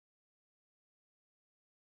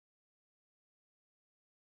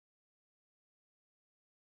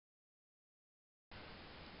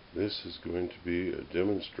This is going to be a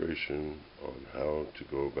demonstration on how to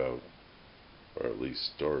go about, or at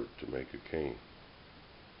least start, to make a cane.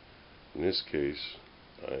 In this case,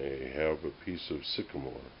 I have a piece of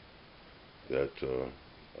sycamore that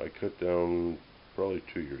I cut down probably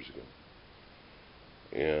 2 years ago.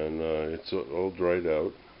 And it's all dried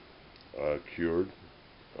out, cured,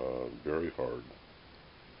 very hard.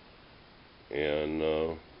 And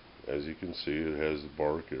as you can see, it has the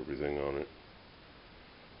bark, everything on it.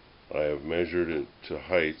 I have measured it to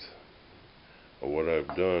height. What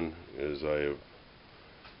I've done is I have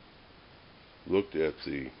looked at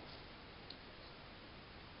the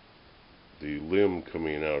limb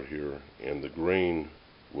coming out here, and the grain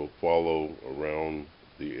will follow around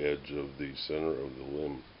the edge of the center of the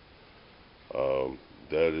limb.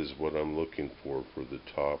 That is what I'm looking for the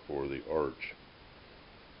top or the arch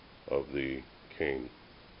of the cane.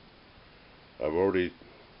 I've already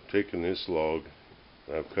taken this log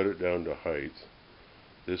and I've cut it down to height.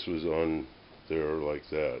 This was on there like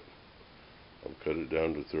that. I've cut it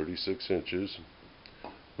down to 36 inches,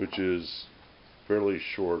 which is fairly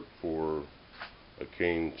short for a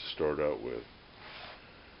cane to start out with.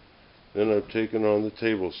 Then I've taken on the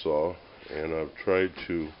table saw and I've tried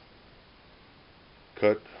to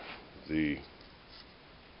cut the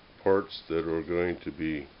parts that are going to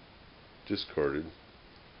be discarded.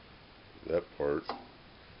 That part,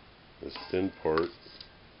 this thin part,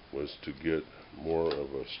 was to get more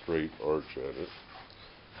of a straight arch at it.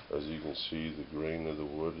 As you can see, the grain of the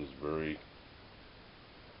wood is very,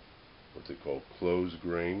 what they call closed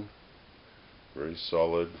grain, very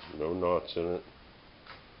solid, no knots in it,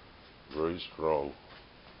 very strong.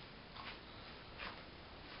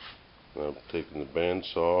 And I've taken the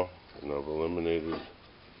bandsaw and I've eliminated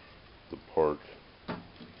the part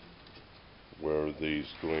where these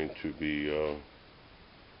going to be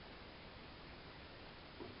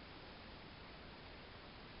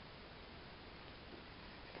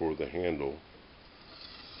for the handle,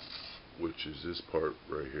 which is this part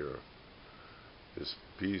right here. This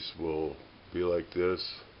piece will be like this,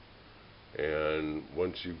 and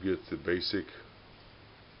once you get the basic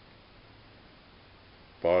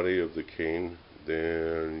body of the cane,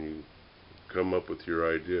 then you come up with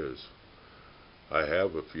your ideas. I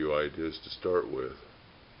have a few ideas to start with,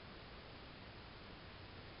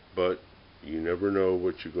 but you never know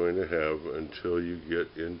what you're going to have until you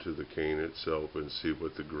get into the cane itself and see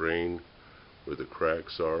what the grain, where the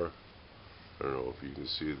cracks are. I don't know if you can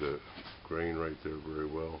see the grain right there very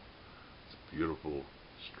well. It's beautiful,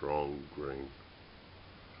 strong grain.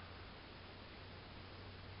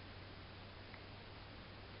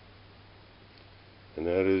 And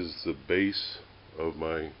that is the base of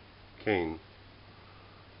my cane.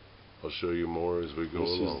 I'll show you more as we go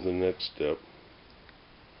along. This is the next step.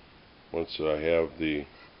 Once I have the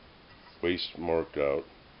waist marked out,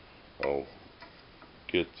 I'll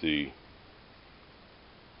get the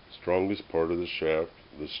strongest part of the shaft,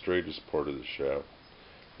 the straightest part of the shaft.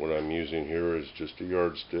 What I'm using here is just a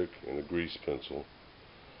yardstick and a grease pencil.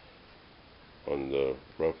 On the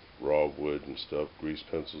rough raw wood and stuff, grease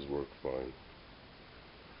pencils work fine.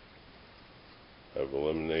 I've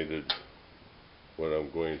eliminated what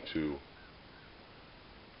I'm going to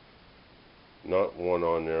not want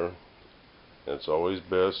on there. It's always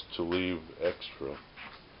best to leave extra,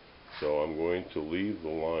 so I'm going to leave the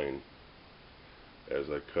line as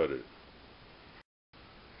I cut it.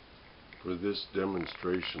 For this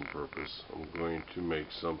demonstration purpose, I'm going to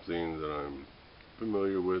make something that I'm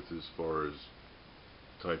familiar with as far as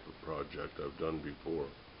type of project I've done before.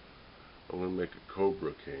 I'm going to make a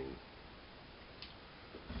cobra cane.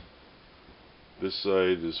 This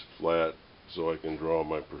side is flat so I can draw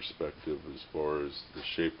my perspective as far as the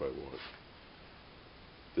shape I want.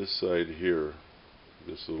 This side here,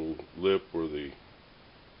 this little lip where the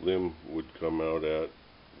limb would come out at,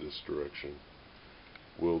 this direction,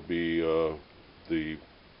 will be the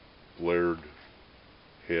flared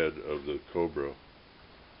head of the cobra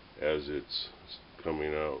as it's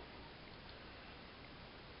coming out.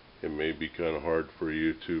 It may be kind of hard for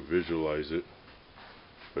you to visualize it,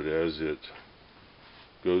 but as it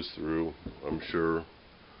goes through, I'm sure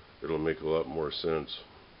it'll make a lot more sense.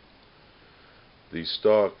 The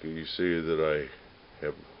stock, you see that I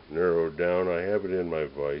have narrowed down. I have it in my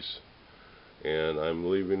vise, and I'm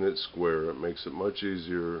leaving it square. It makes it much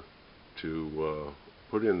easier to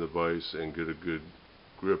put in the vise and get a good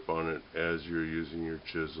grip on it as you're using your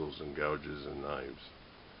chisels and gouges and knives.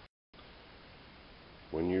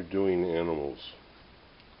 When you're doing animals,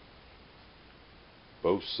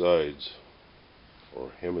 both sides,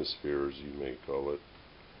 or hemispheres you may call it,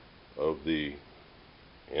 of the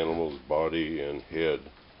animal's body and head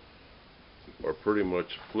are pretty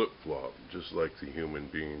much flip-flop, just like the human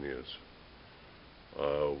being is.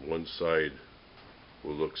 One side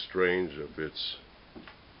will look strange if it's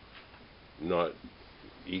not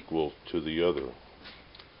equal to the other.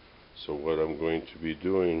 So what I'm going to be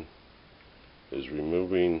doing is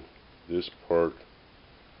removing this part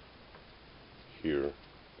here,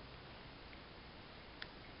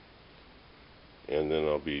 and then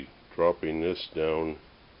I'll be dropping this down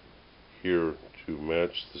here to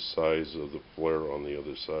match the size of the flare on the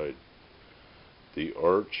other side. The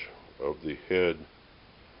arch of the head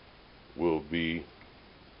will be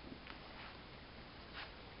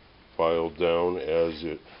filed down as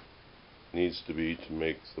it needs to be to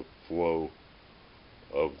make the flow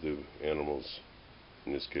of the animal's,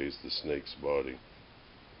 in this case the snake's, body.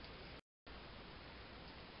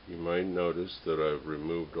 You might notice that I've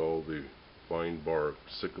removed all the fine bark.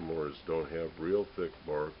 Sycamores don't have real thick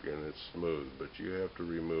bark and it's smooth, but you have to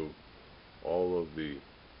remove all of the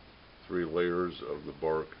 3 layers of the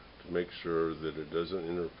bark to make sure that it doesn't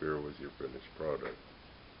interfere with your finished product.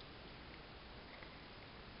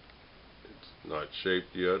 It's not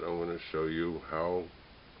shaped yet. I'm going to show you how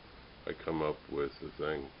I come up with the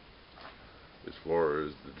thing as far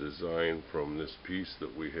as the design from this piece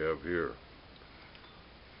that we have here.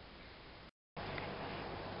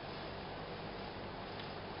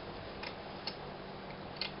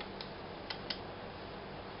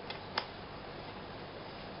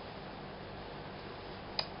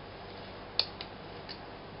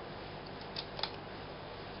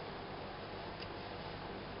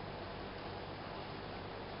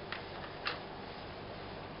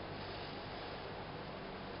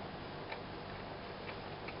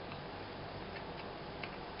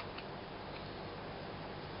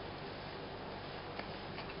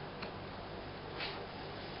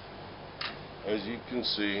 As you can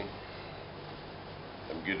see,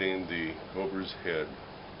 I'm getting the cobra's head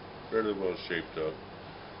fairly well shaped up.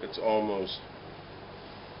 It's almost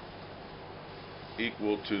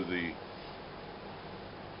equal to the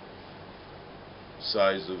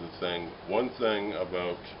size of the thing. One thing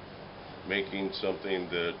about making something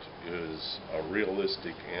that is a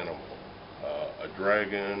realistic animal, a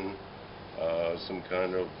dragon, some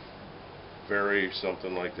kind of fairy,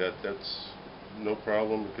 something like that, that's no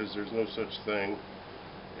problem, because there's no such thing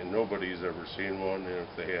and nobody's ever seen one, and if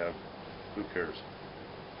they have, who cares?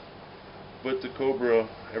 But the cobra,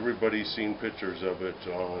 everybody's seen pictures of it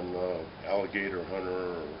on Alligator Hunter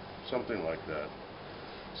or something like that,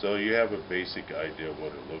 so you have a basic idea of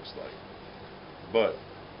what it looks like. But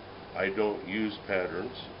I don't use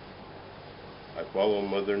patterns. I follow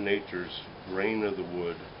Mother Nature's grain of the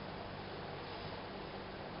wood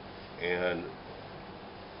and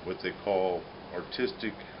what they call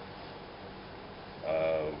artistic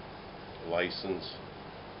license.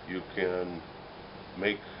 You can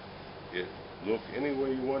make it look any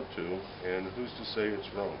way you want to, and who's to say it's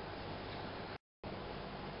wrong?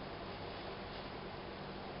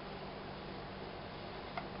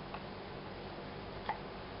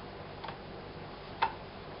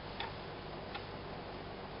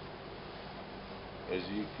 As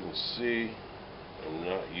you can see, I'm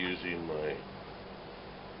not using my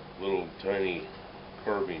little tiny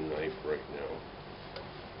carving knife right now.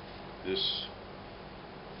 This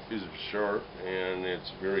is sharp and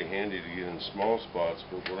it's very handy to get in small spots,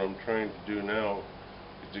 but what I'm trying to do now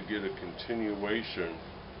is to get a continuation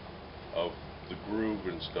of the groove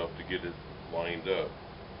and stuff to get it lined up.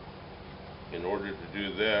 In order to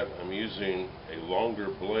do that, I'm using a longer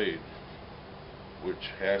blade, which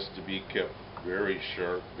has to be kept very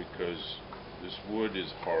sharp because this wood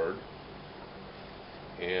is hard,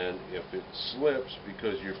 and if it slips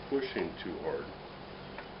because you're pushing too hard,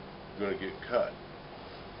 you're going to get cut.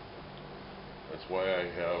 That's why I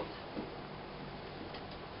have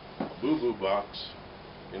a boo-boo box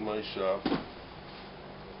in my shop to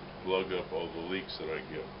plug up all the leaks that I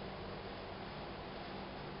get.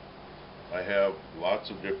 I have lots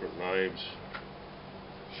of different knives: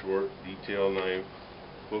 short detail knife,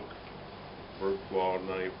 hook, bird claw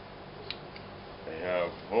knife. I have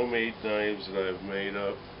homemade knives that I've made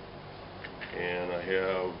up, and I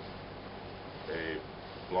have a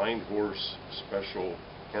Blind Horse special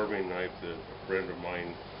carving knife that a friend of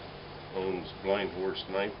mine owns, Blind Horse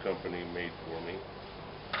Knife Company, made for me.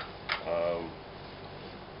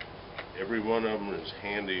 Every one of them is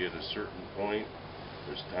handy at a certain point.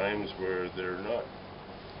 There's times where they're not.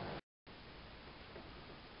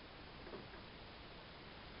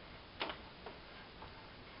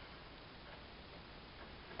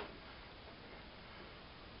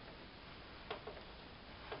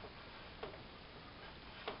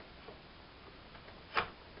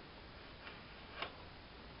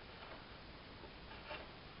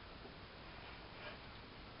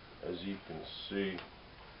 As you can see,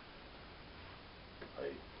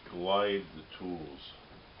 I glide the tools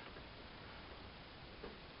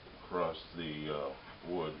across the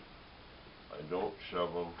wood. I don't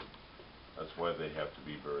shove them. That's why they have to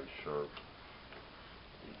be very sharp.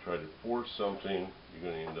 You try to force something, you're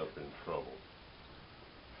going to end up in trouble.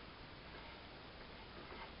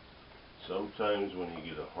 Sometimes when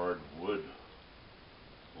you get a hard wood,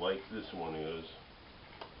 like this one is,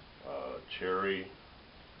 cherry,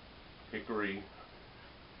 hickory,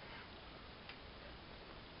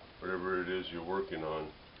 whatever it is you're working on,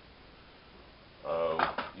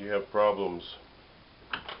 you have problems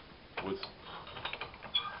with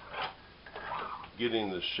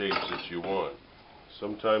getting the shapes that you want.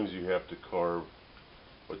 Sometimes you have to carve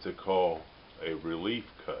what they call a relief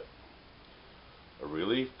cut. A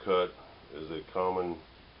relief cut is a common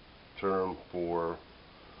term for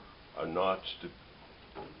a notch to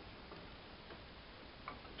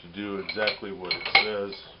do exactly what it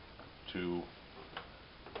says, to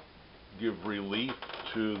give relief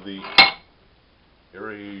to the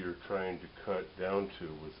area you're trying to cut down to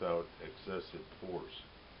without excessive force.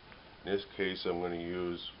 In this case, I'm going to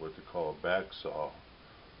use what they call a back saw.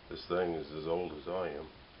 This thing is as old as I am.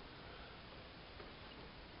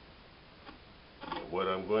 What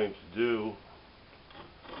I'm going to do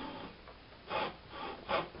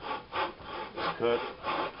is cut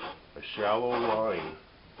a shallow line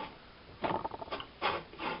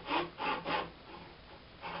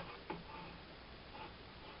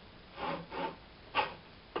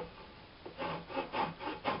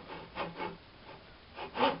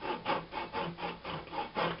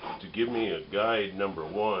to give me a guide, number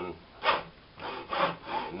one,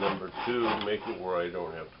 and number two, make it where I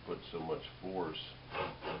don't have to put so much force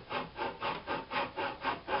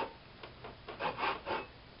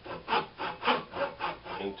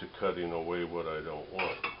into cutting away what I don't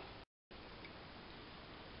want.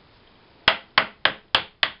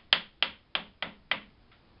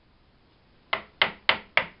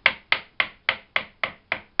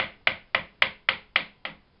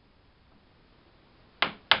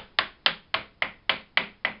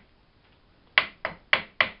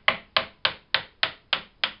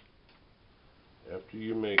 After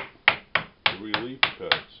you make the relief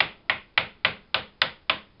cuts,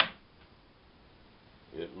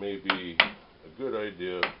 it may be a good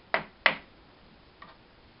idea to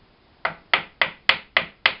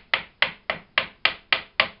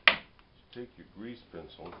take your grease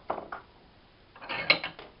pencil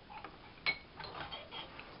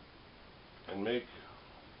and make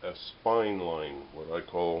a spine line, what I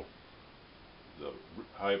call the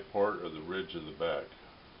high part of the ridge of the back.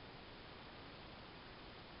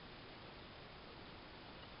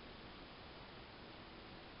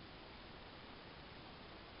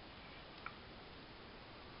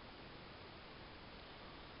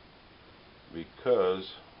 Because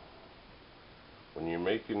when you're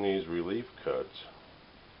making these relief cuts,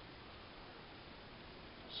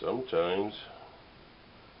 sometimes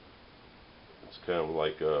it's kind of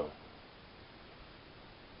like a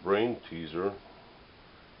brain teaser.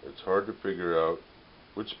 It's hard to figure out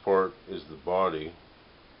which part is the body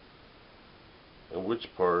and which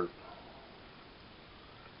part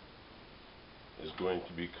is going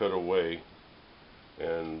to be cut away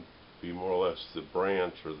and be more or less the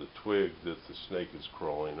branch or the twig that the snake is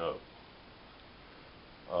crawling up.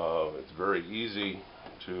 It's very easy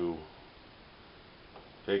to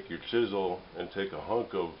take your chisel and take a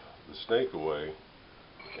hunk of the snake away,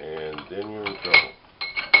 and then you're in trouble.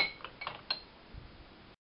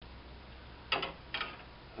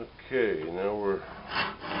 Okay, now we're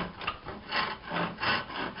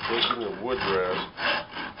taking the wood rasp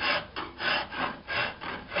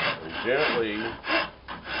and gently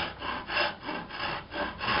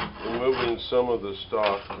removing some of the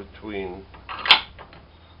stock between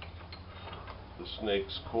the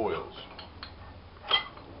snake's coils.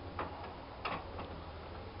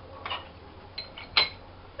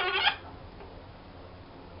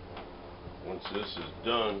 Once this is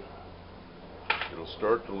done, it'll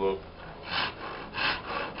start to look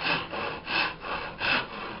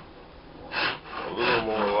a little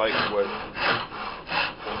more like what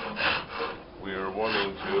we are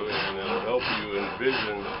wanting to, and it'll help you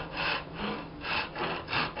envision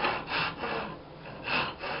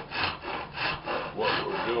what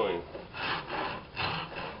we're doing.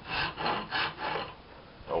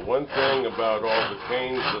 Now, one thing about all the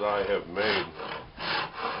canes that I have made,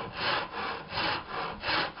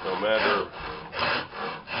 no matter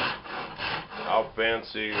how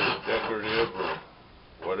fancy or decorative or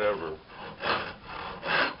whatever,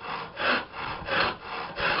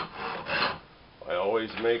 I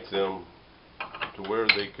always make them to where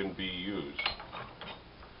they can be used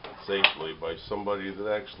safely by somebody that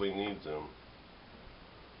actually needs them.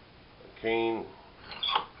 A cane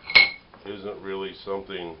isn't really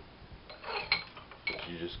something that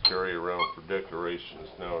you just carry around for decorations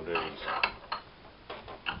nowadays.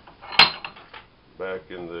 Back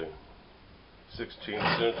in the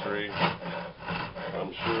 16th century,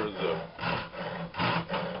 I'm sure the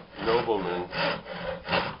noblemen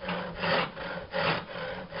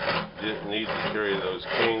didn't need to carry those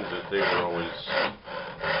canes that they were always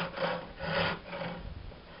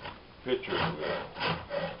pictured with.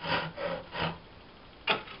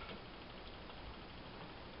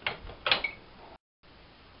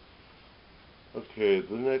 Okay,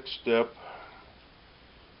 the next step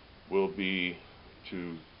will be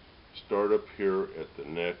to start up here at the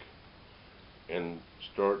neck and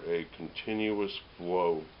start a continuous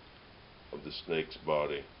flow of the snake's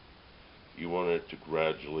body. You want it to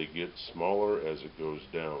gradually get smaller as it goes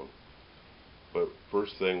down. But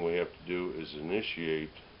first thing we have to do is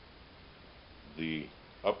initiate the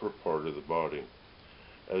upper part of the body.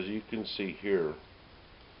 As you can see here,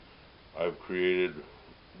 I've created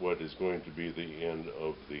what is going to be the end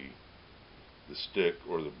of the stick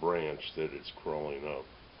or the branch that it's crawling up.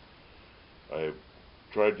 I've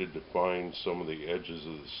tried to define some of the edges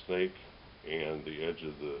of the snake and the edge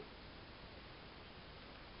of the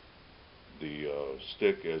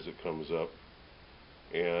stick as it comes up,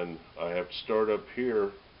 and I have to start up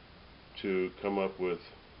here to come up with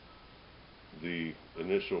the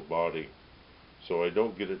initial body so I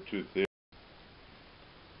don't get it too thin.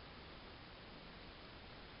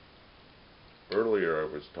 Earlier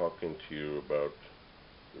I was talking to you about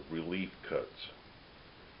the relief cuts.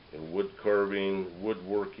 In wood carving,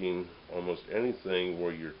 woodworking, almost anything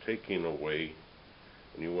where you're taking away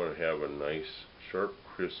and you want to have a nice, sharp,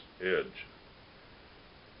 crisp edge,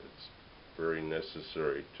 it's very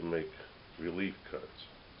necessary to make relief cuts.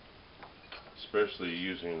 Especially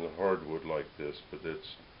using the hardwood like this, but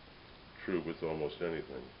that's true with almost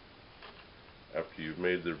anything. After you've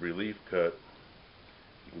made the relief cut,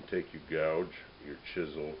 you can take your gouge, your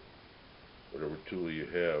chisel, whatever tool you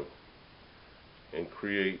have, and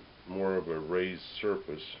create more of a raised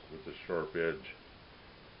surface with a sharp edge.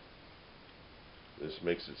 This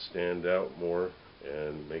makes it stand out more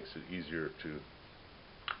and makes it easier to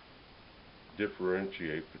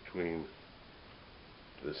differentiate between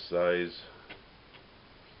the size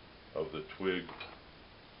of the twig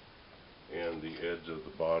and the edge of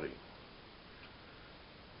the body.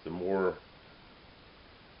 The more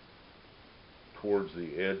towards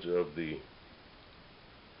the edge of the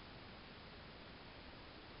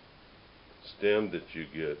stem that you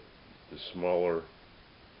get, the smaller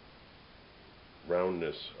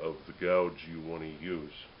roundness of the gouge you want to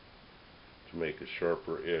use to make a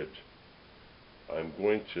sharper edge. I'm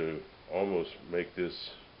going to almost make this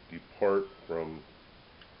depart from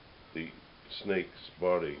the snake's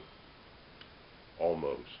body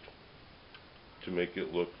almost to make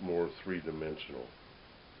it look more three-dimensional.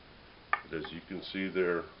 But as you can see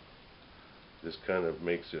there, this kind of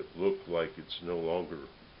makes it look like it's no longer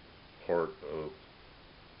part of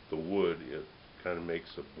the wood. It kind of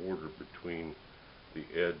makes a border between the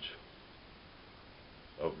edge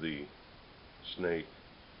of the snake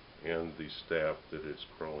and the staff that it's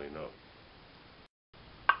crawling up.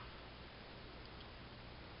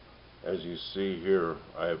 As you see here,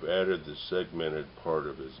 I have added the segmented part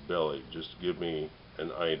of his belly just to give me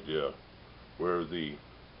an idea where the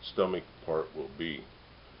stomach part will be.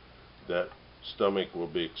 That stomach will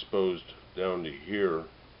be exposed down to here,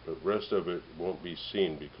 but the rest of it won't be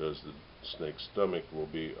seen because the snake's stomach will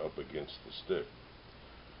be up against the stick.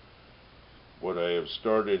 What I have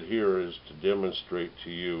started here is to demonstrate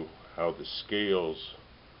to you how the scales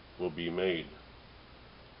will be made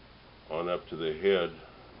on up to the head.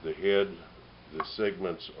 The head, the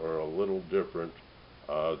segments are a little different.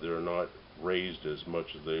 They're not raised as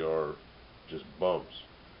much as they are just bumps,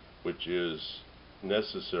 which is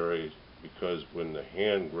necessary because when the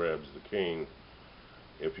hand grabs the cane,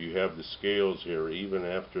 if you have the scales here, even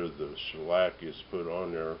after the shellac is put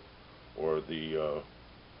on there or the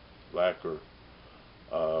lacquer,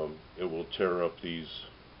 it will tear up these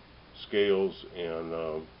scales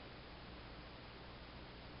and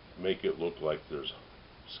make it look like there's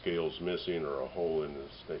scales missing or a hole in the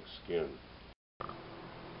snake's skin.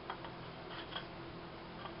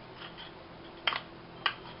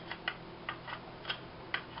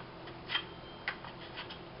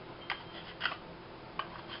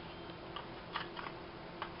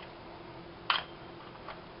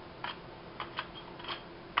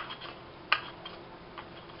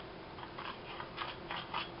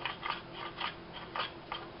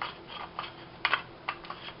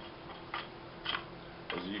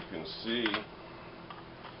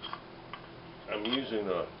 using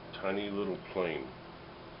a tiny little plane.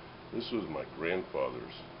 This was my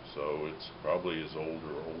grandfather's, so it's probably as old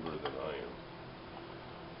or older than I am.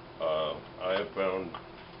 I have found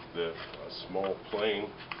that a small plane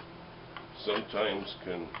sometimes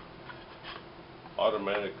can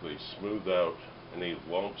automatically smooth out any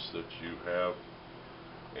lumps that you have,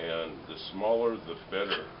 and the smaller the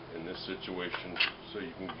better in this situation, so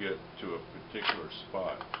you can get to a particular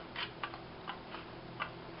spot.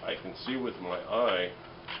 I can see with my eye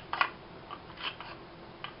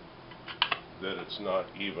that it's not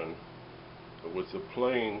even, but with the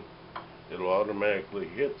plane it'll automatically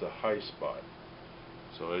hit the high spot.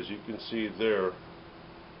 So as you can see there,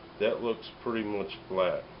 that looks pretty much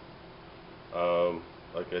flat.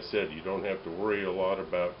 Like I said, you don't have to worry a lot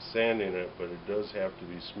about sanding it, but it does have to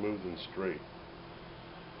be smooth and straight.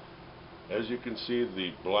 As you can see,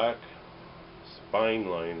 the black spine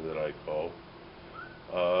line that I call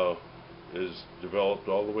is developed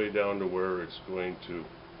all the way down to where it's going to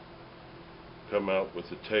come out with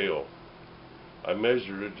the tail. I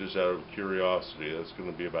measured it just out of curiosity. That's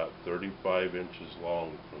going to be about 35 inches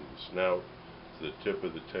long from the snout to the tip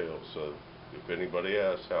of the tail. So if anybody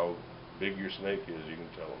asks how big your snake is, you can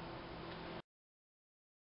tell them.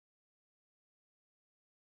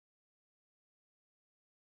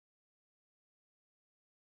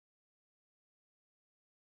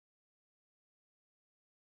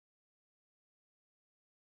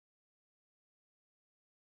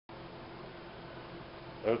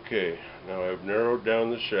 Okay, now I've narrowed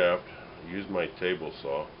down the shaft. I used my table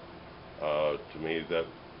saw. To me, that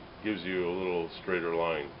gives you a little straighter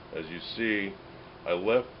line. As you see, I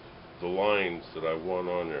left the lines that I want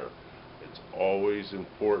on there. It's always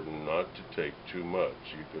important not to take too much.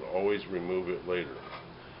 You can always remove it later.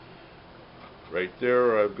 Right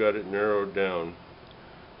there, I've got it narrowed down.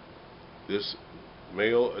 This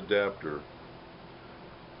male adapter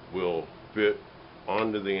will fit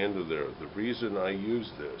onto the end of there. The reason I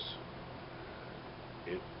use this,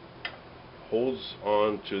 it holds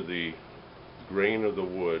on to the grain of the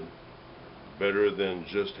wood better than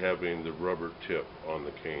just having the rubber tip on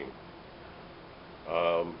the cane.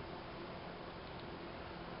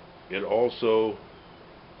 It also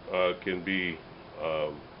can be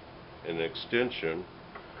an extension.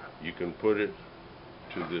 You can put it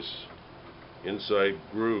to this inside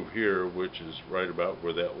groove here, which is right about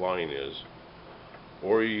where that line is,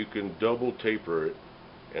 or you can double taper it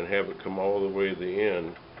and have it come all the way to the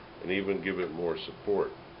end and even give it more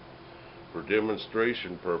support. For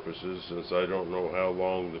demonstration purposes, since I don't know how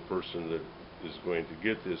long the person that is going to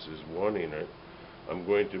get this is wanting it, I'm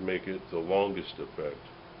going to make it the longest effect,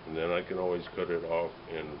 and then I can always cut it off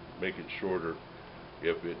and make it shorter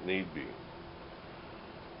if it need be.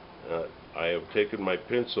 I have taken my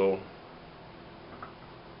pencil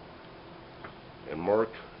and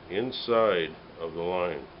marked inside of the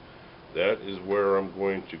line. That is where I'm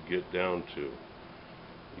going to get down to.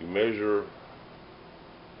 You measure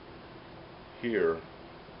here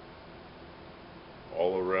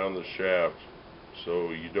all around the shaft so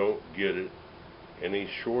you don't get it any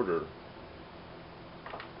shorter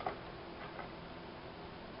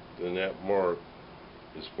than that mark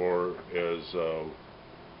as far as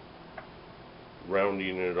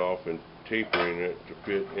rounding it off and tapering it to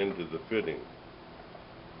fit into the fitting.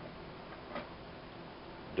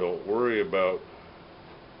 Don't worry about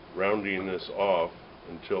rounding this off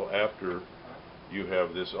until after you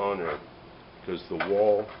have this on there, because the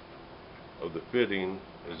wall of the fitting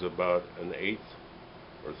is about 1/8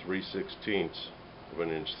 or 3/16 of an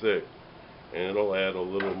inch thick, and it'll add a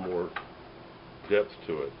little more depth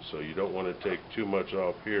to it. So you don't want to take too much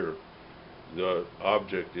off here. The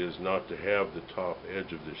object is not to have the top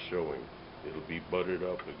edge of this showing. It'll be butted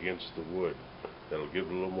up against the wood. That'll give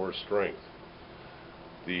it a little more strength.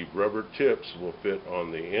 The rubber tips will fit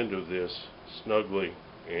on the end of this snugly,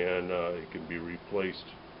 and it can be replaced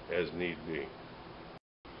as need be.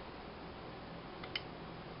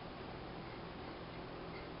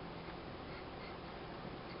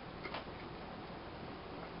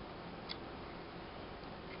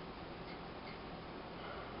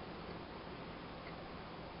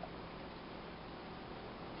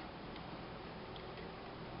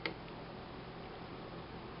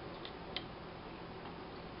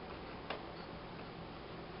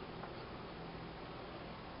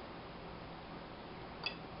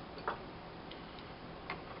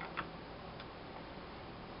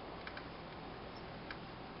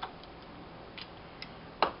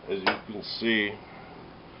 As you can see,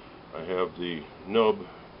 I have the nub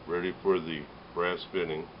ready for the brass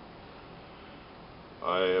fitting.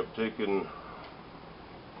 I have taken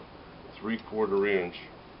 3/4 inch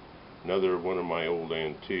Another one of my old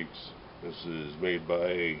antiques. This is made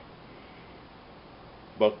by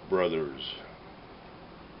Buck Brothers,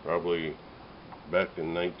 probably back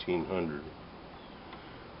in 1900.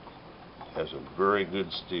 Has a very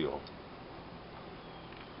good steel.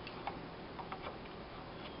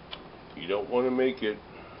 You don't want to make it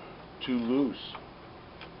too loose.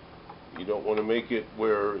 You don't want to make it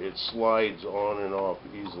where it slides on and off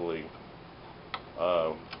easily.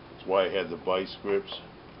 That's why I had the vice grips.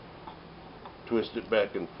 Twist it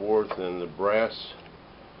back and forth, and the brass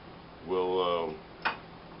will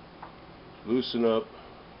loosen up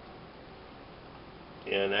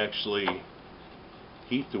and actually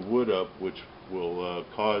heat the wood up, which will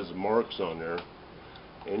cause marks on there.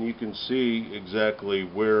 And you can see exactly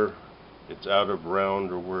where it's out of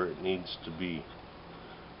round or where it needs to be.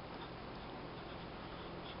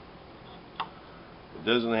 It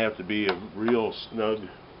doesn't have to be a real snug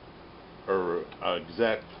or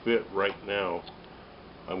exact fit right now.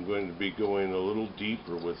 I'm going to be going a little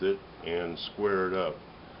deeper with it and square it up.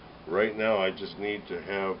 Right now I just need to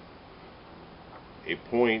have a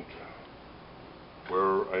point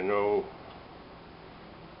where I know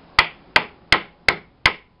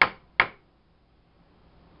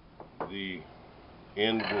the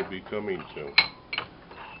end will be coming to.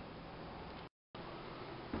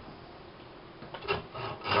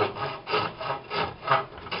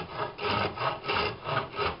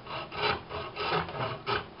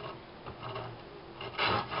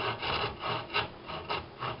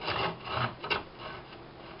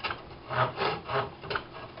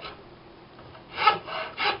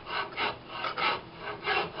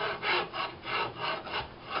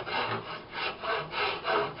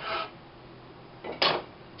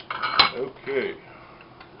 Okay,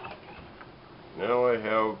 now I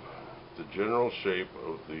have the general shape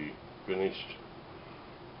of the finished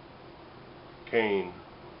cane,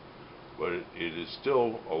 but it is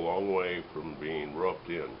still a long way from being roughed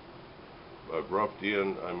in. By roughed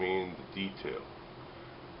in, I mean the detail.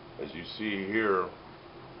 As you see here,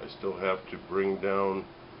 I still have to bring down,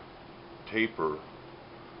 taper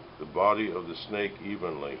the body of the snake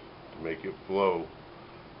evenly to make it flow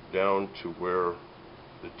down to where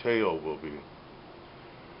the tail will be.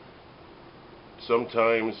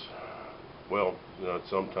 Sometimes, well, not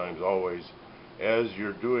sometimes, always, as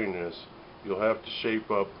you're doing this, you'll have to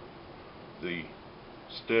shape up the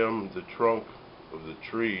stem, the trunk of the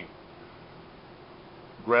tree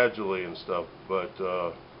gradually and stuff, but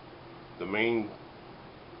the main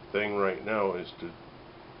thing right now is to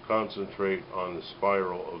concentrate on the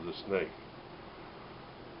spiral of the snake.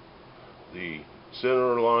 The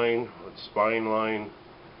center line, the spine line,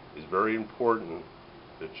 is very important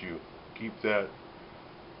that you keep that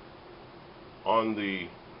on the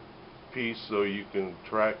piece so you can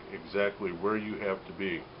track exactly where you have to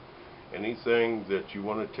be. Anything that you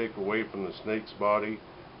want to take away from the snake's body,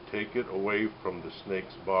 take it away from the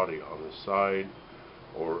snake's body on the side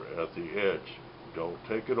or at the edge. Don't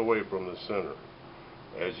take it away from the center.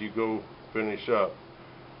 As you go finish up,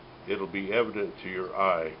 it'll be evident to your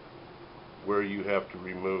eye where you have to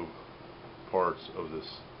remove parts of the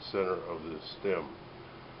center of the stem.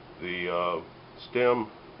 The stem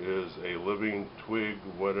is a living twig,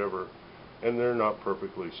 whatever, and they're not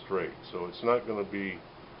perfectly straight, so it's not going to be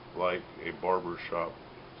like a barber shop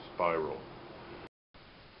spiral.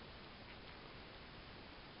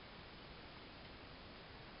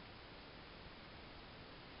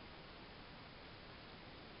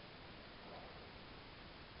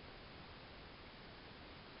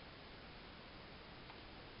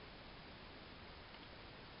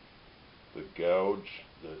 The gouge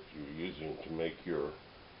that you're using to make your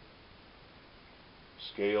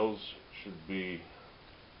scales should be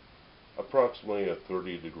approximately a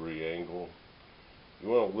 30-degree angle. You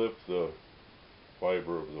want to lift the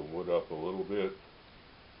fiber of the wood up a little bit,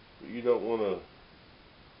 but you don't want to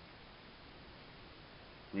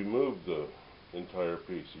remove the entire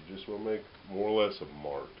piece. You just want to make more or less a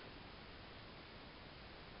mark.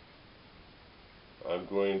 I'm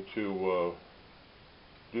going to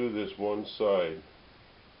do this one side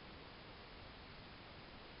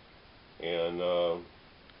and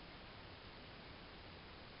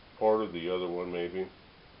part of the other one maybe,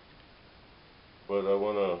 but I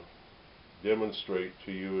want to demonstrate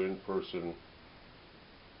to you in person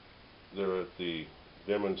there at the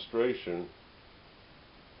demonstration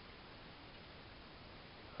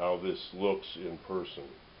how this looks in person.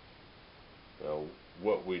 Now,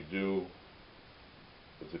 what we do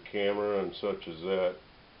with the camera and such as that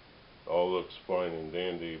all looks fine and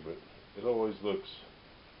dandy, but it always looks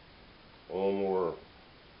a little more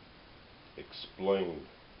explained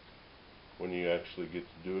when you actually get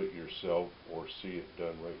to do it yourself or see it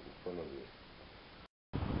done right in front of you.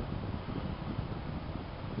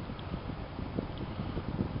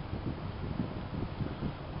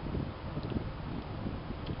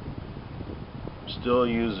 Still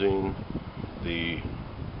using the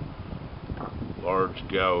large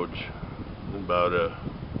gouge, about a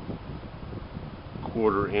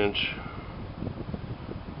 1/4 inch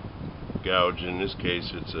gouge. In this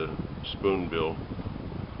case it's a spoonbill.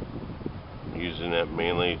 I'm using that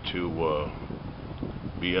mainly to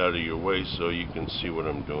be out of your way so you can see what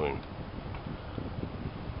I'm doing.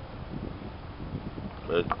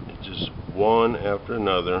 But just one after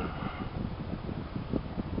another.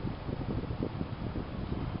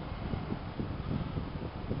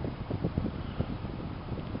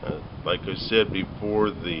 Like I said before,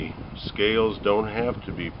 the scales don't have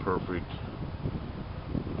to be perfect.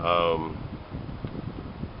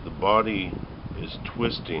 The body is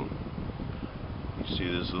twisting. You see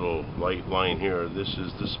this little light line here? This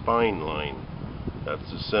is the spine line.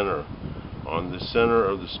 That's the center. On the center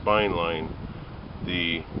of the spine line,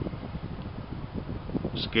 the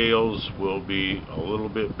scales will be a little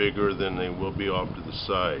bit bigger than they will be off to the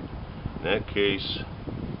side. In that case,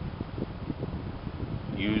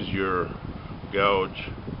 use your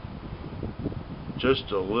gouge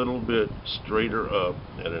just a little bit straighter up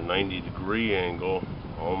at a 90-degree angle,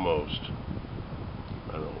 almost.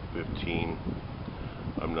 I don't know, 15.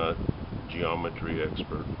 I'm not a geometry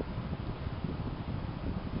expert.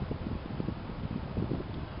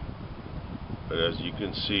 But as you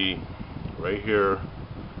can see right here,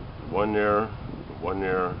 one there,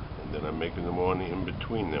 and then I'm making the one in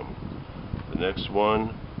between them. The next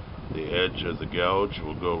one, the edge of the gouge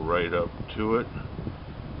will go right up to it.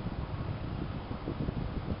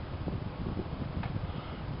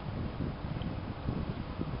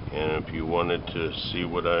 And if you wanted to see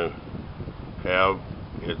what I have,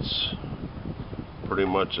 it's pretty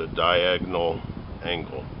much a diagonal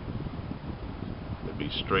angle. It'd be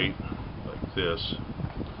straight like this,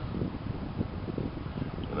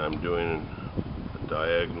 and I'm doing a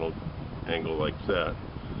diagonal angle like that.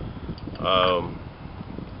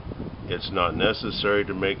 It's not necessary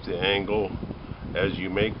to make the angle as you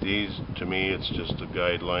make these. To me, it's just a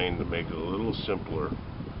guideline to make it a little simpler.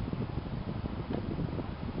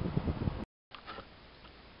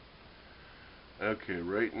 Okay,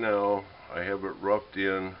 right now I have it roughed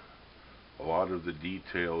in. A lot of the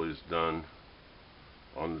detail is done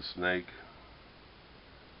on the snake.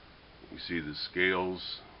 You see the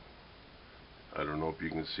scales. I don't know if you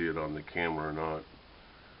can see it on the camera or not.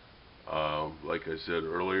 Like I said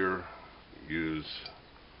earlier, use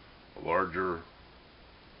a larger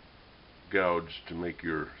gouge to make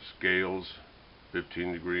your scales.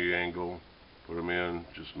 15-degree angle. Put them in.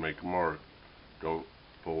 Just make a mark. Don't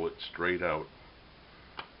pull it straight out.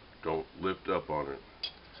 Don't lift up on it.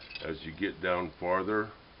 As you get down farther,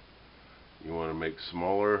 you want to make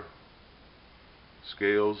smaller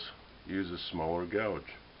scales. Use a smaller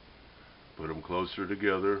gouge. Put them closer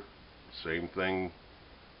together. Same thing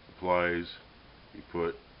applies. You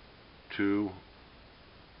put 2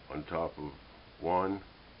 on top of 1, and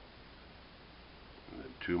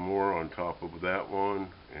then 2 more on top of that one,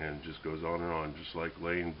 and it just goes on and on, just like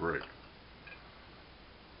laying brick.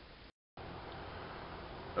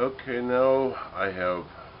 Okay, now I have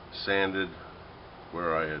sanded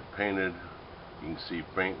where I had painted. You can see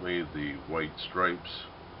faintly the white stripes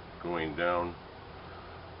going down.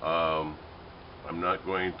 I'm not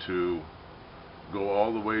going to go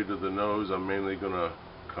all the way to the nose. I'm mainly going to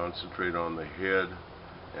concentrate on the head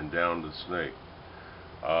and down the snake.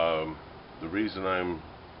 The reason I'm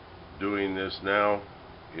doing this now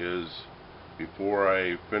is before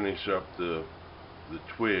I finish up the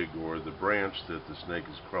twig or the branch that the snake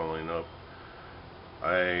is crawling up,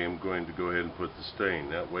 I am going to go ahead and put the stain.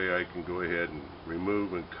 That way I can go ahead and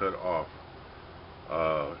remove and cut off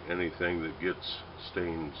anything that gets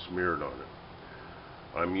stain smeared on it.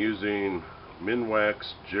 I'm using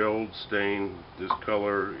Minwax gelled stain. This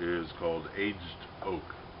color is called Aged Oak,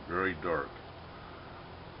 very dark.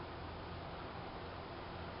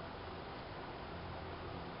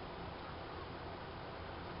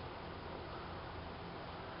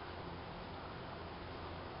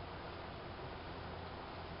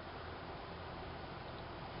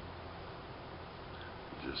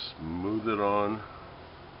 Just smooth it on.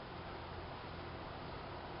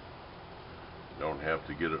 Don't have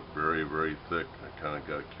to get it very, very thick. I kind of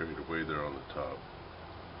got carried away there on the top.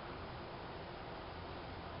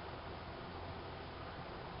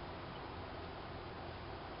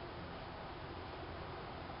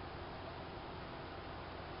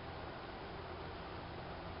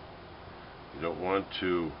 You don't want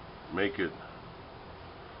to make it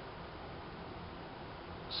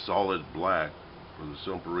solid black for the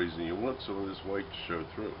simple reason you want some of this white to show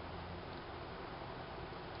through.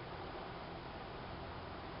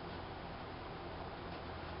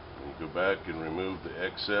 You go back and remove the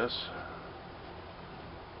excess.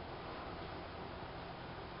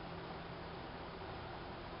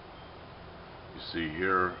 You see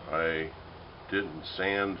here I didn't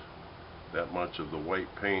sand that much of the white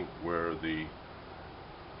paint where the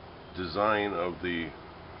design of the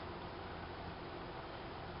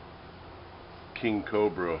King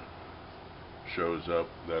Cobra shows up.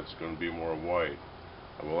 That's going to be more white.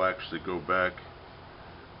 I will actually go back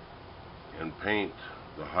and paint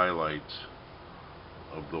the highlights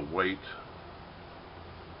of the white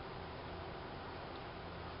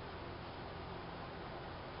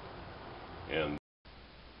and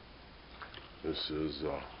this is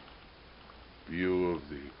a view of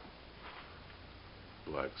the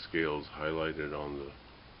black scales highlighted on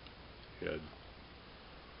the head.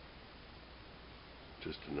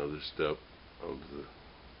 Just another step of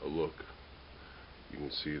a look. You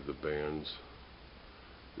can see the bands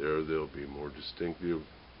there. They'll be more distinctive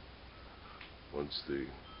once the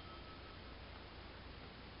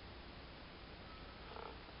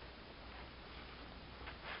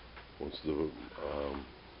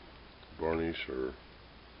varnish or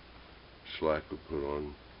shellac are put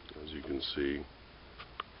on. As you can see,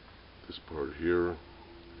 this part here is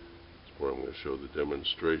where I'm going to show the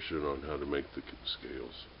demonstration on how to make the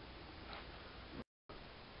scales.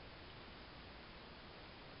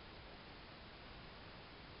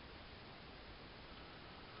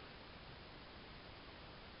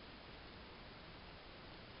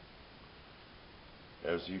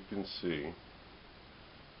 As you can see,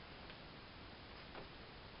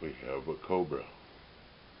 we have a cobra,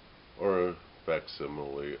 or a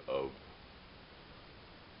facsimile of.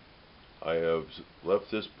 I have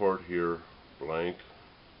left this part here blank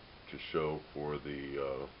to show for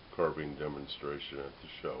the carving demonstration at the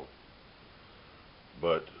show.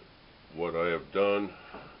 But what I have done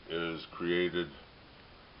is created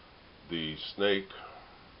the snake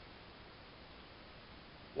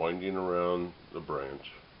winding around the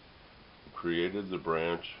branch. Created the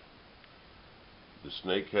branch. The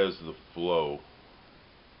snake has the flow,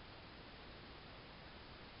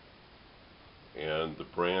 and the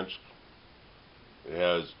branch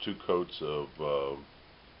has two coats of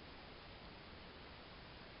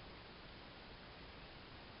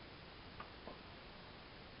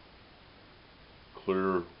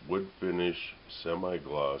clear wood finish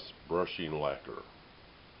semi-gloss brushing lacquer,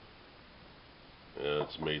 and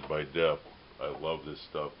it's made by Dep. I love this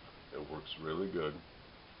stuff. It works really good,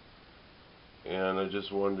 and I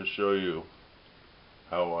just wanted to show you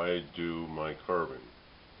how I do my carving.